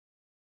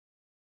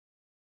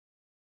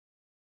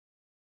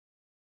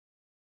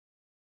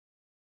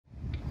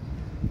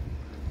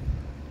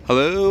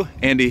Hello,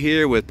 Andy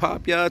here with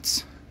Pop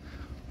Yachts.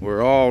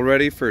 We're all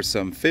ready for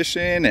some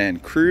fishing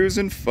and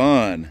cruising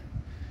fun.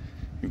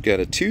 We've got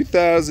a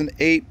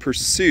 2008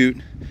 Pursuit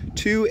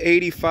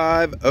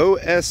 285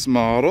 OS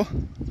model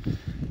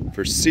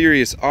for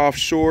serious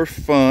offshore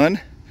fun.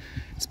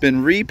 It's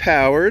been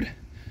repowered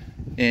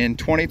in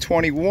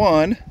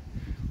 2021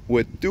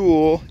 with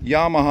dual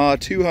Yamaha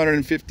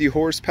 250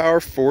 horsepower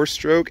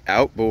 4-stroke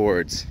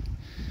outboards.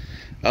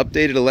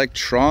 Updated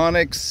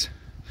electronics,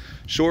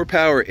 shore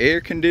power air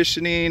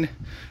conditioning,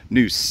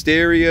 new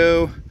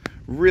stereo,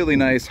 really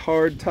nice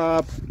hard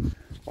top,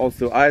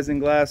 also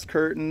isinglass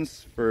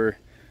curtains for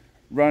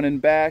running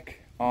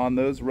back on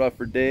those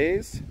rougher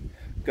days.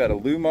 Got a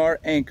Lumar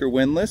anchor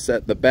windlass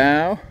at the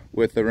bow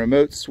with a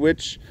remote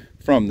switch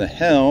from the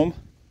helm.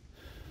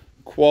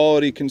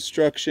 Quality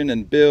construction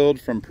and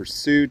build from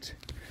Pursuit.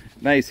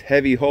 Nice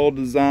heavy hull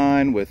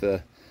design with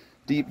a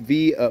deep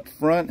V up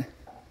front.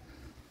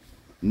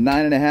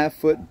 9.5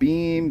 foot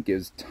beam,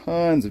 gives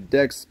tons of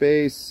deck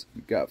space.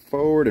 You've got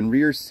forward and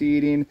rear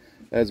seating,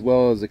 as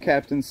well as a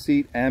captain's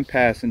seat and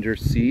passenger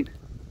seat.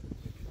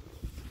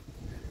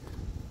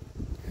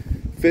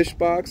 Fish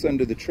box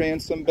under the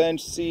transom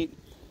bench seat.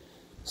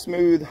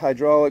 Smooth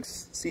hydraulic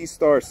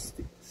C-Star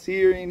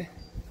steering.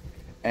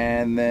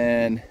 And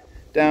then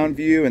down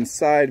view and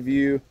side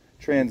view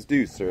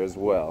transducer as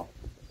well.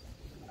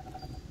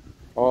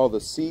 All the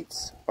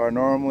seats are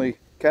normally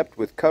kept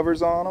with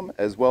covers on them,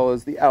 as well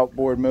as the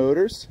outboard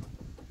motors.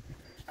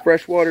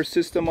 Freshwater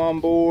system on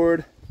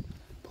board.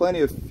 Plenty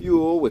of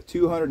fuel with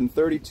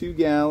 232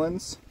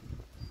 gallons.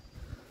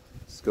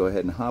 Let's go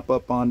ahead and hop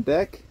up on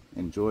deck.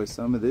 Enjoy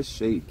some of this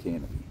shade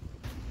canopy.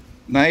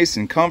 Nice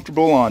and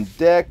comfortable on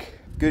deck.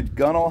 Good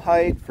gunnel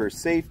height for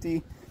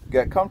safety.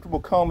 Got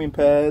comfortable combing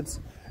pads.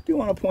 I do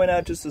want to point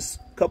out just a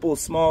couple of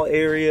small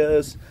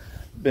areas.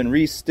 Been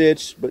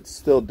restitched, but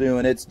still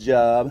doing its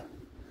job.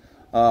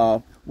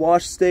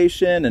 Wash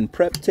station and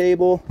prep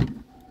table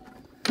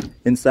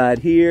inside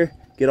here.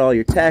 Get all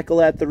your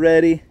tackle at the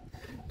ready.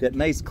 Got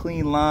nice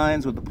clean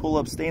lines with the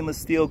pull-up stainless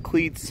steel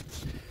cleats,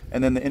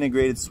 and then the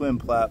integrated swim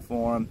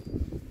platform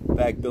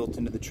back built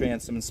into the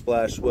transom and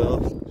splash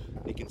well.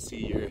 You can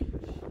see your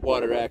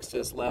water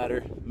access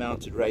ladder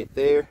mounted right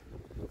there.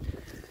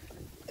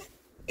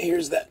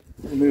 Here's that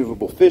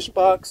removable fish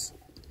box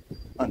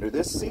under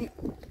this seat.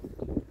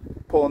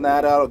 Pulling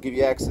that out will give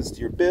you access to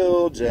your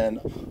bilge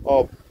and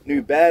all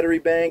new battery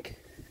bank,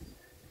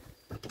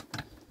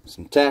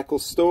 some tackle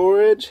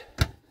storage,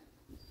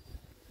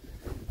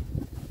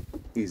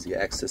 easy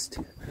access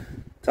to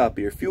top of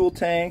your fuel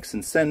tanks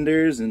and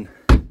senders and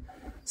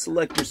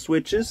selector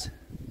switches.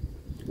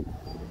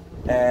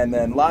 And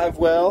then live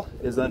well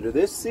is under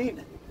this seat.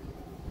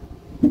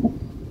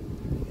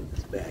 Get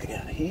this bag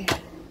out of here.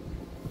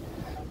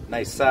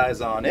 Nice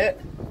size on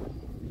it.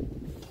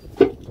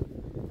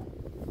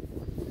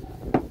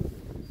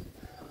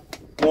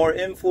 More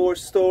in-floor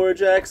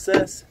storage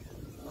access.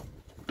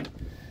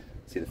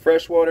 See the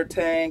freshwater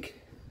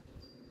tank.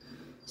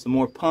 Some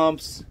more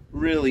pumps.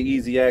 Really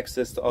easy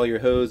access to all your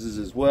hoses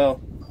as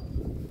well.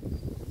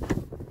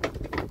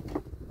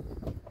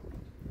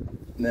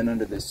 And then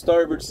under this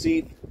starboard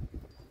seat,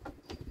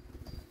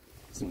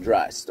 some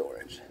dry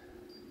storage.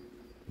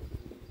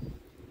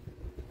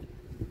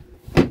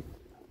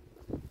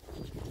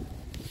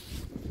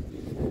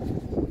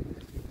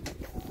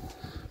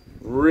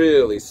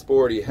 Really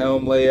sporty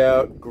helm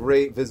layout,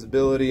 great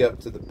visibility up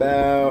to the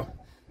bow,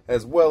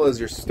 as well as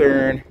your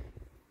stern.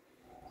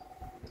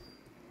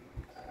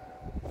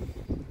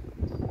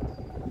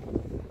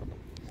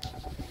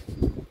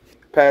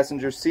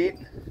 Passenger seat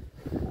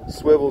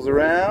swivels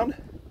around,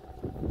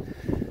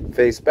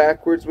 face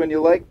backwards when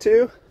you like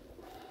to,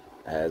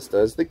 as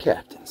does the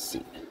captain's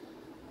seat.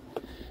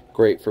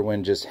 Great for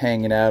when just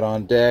hanging out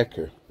on deck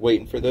or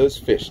waiting for those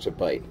fish to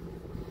bite.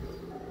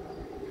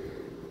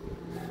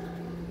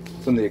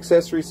 Some of the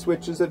accessory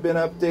switches have been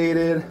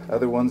updated.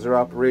 Other ones are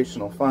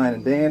operational fine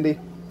and dandy.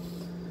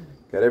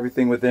 Got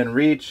everything within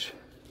reach.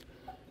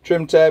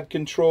 Trim tab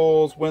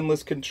controls,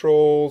 windlass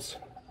controls,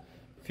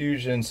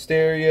 Fusion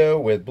stereo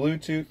with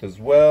Bluetooth as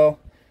well,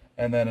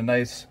 and then a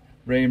nice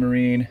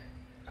Raymarine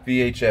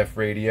VHF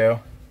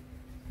radio.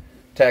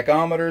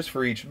 Tachometers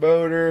for each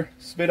motor,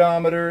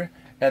 speedometer,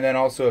 and then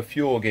also a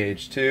fuel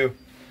gauge too.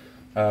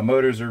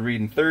 Motors are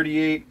reading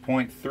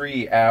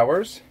 38.3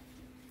 hours.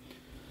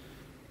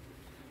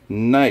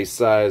 Nice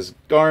size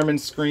Garmin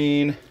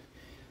screen,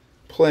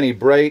 plenty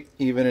bright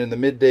even in the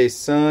midday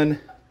sun.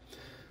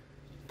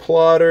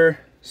 Plotter,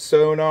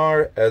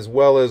 sonar, as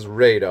well as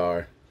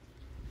radar.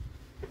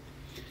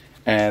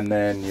 And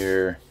then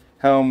your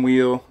helm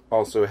wheel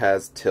also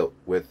has tilt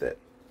with it.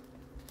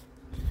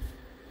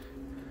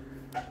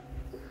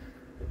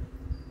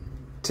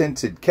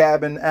 Tinted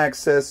cabin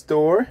access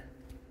door.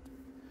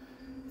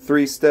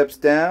 3 steps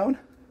down.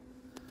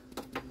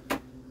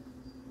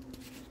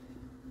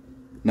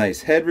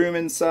 Nice headroom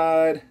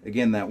inside.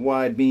 Again, that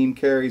wide beam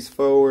carries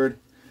forward.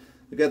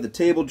 We've got the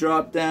table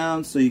drop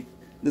down, so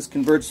this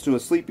converts to a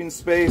sleeping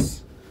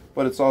space,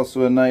 but it's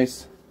also a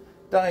nice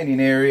dining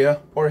area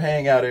or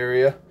hangout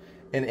area.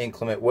 in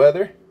inclement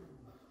weather.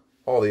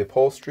 All the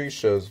upholstery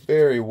shows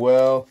very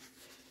well.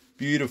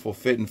 Beautiful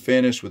fit and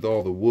finish with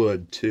all the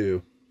wood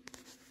too.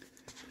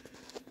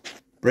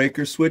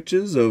 Breaker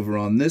switches over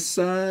on this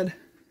side,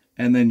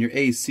 and then your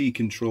AC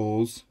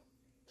controls.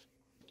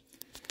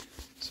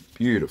 It's a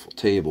beautiful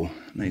table.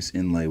 Nice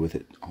inlay with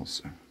it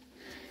also.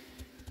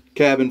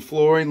 Cabin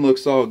flooring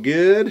looks all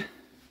good.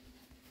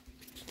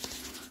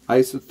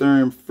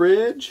 Isotherm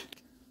fridge.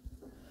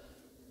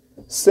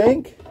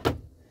 Sink.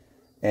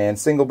 And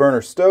single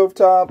burner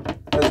stovetop,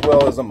 as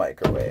well as a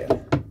microwave.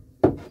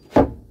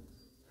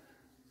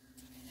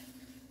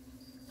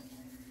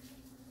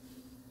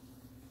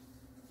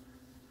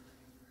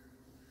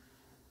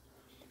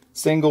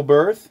 Single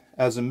berth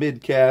as a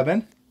mid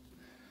cabin.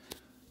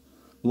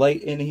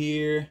 Light in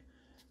here.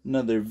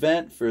 Another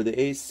vent for the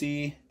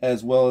AC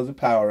as well as a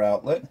power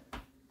outlet.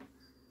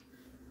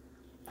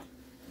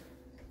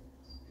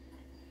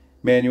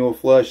 Manual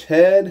flush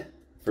head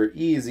for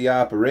easy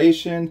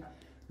operation.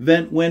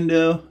 Vent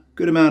window,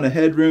 good amount of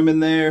headroom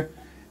in there.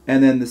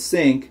 And then the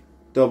sink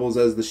doubles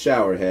as the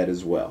shower head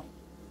as well.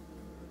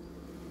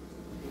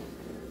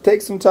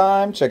 Take some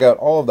time, check out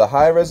all of the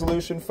high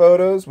resolution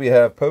photos we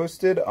have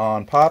posted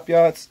on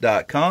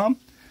popyachts.com,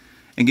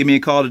 and give me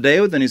a call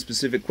today with any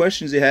specific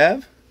questions you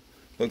have.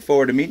 Look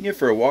forward to meeting you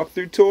for a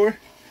walkthrough tour.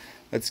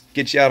 Let's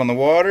get you out on the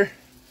water,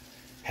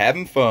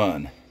 having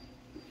fun.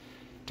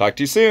 Talk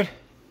to you soon.